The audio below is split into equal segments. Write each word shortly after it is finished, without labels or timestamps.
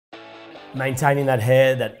Maintaining that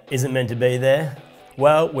hair that isn't meant to be there?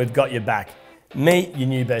 Well, we've got your back. Meet your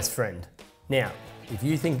new best friend. Now, if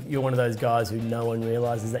you think you're one of those guys who no one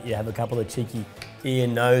realizes that you have a couple of cheeky ear,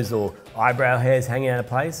 nose, or eyebrow hairs hanging out of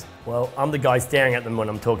place, well, I'm the guy staring at them when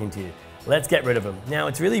I'm talking to you. Let's get rid of them. Now,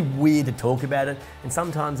 it's really weird to talk about it, and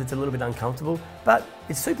sometimes it's a little bit uncomfortable, but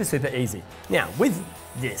it's super, super easy. Now, with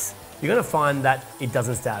this, you're gonna find that it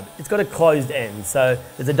doesn't stab. It's got a closed end, so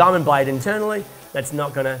there's a diamond blade internally that's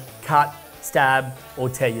not gonna cut, stab, or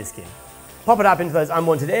tear your skin. Pop it up into those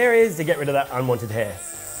unwanted areas to get rid of that unwanted hair.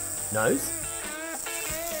 Nose.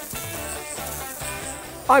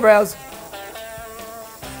 Eyebrows.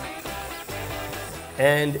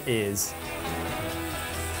 And ears.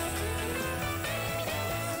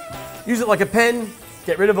 Use it like a pen,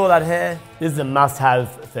 get rid of all that hair. This is a must-have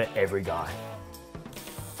for every guy.